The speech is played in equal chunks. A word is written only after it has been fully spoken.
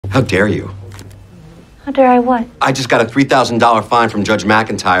How dare you? How dare I what? I just got a $3,000 fine from Judge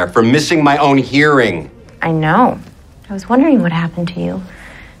McIntyre for missing my own hearing. I know. I was wondering what happened to you.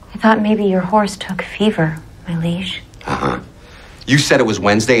 I thought maybe your horse took fever, my liege. Uh-huh. You said it was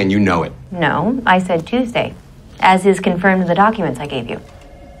Wednesday and you know it. No, I said Tuesday, as is confirmed in the documents I gave you.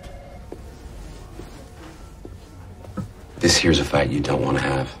 This here's a fight you don't want to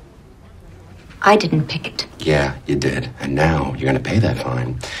have. I didn't pick it. Yeah, you did. And now you're going to pay that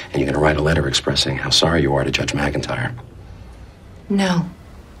fine, and you're going to write a letter expressing how sorry you are to Judge McIntyre. No,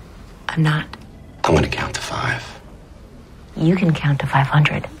 I'm not. I'm going to count to 5. You can count to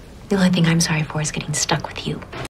 500. The only thing I'm sorry for is getting stuck with you.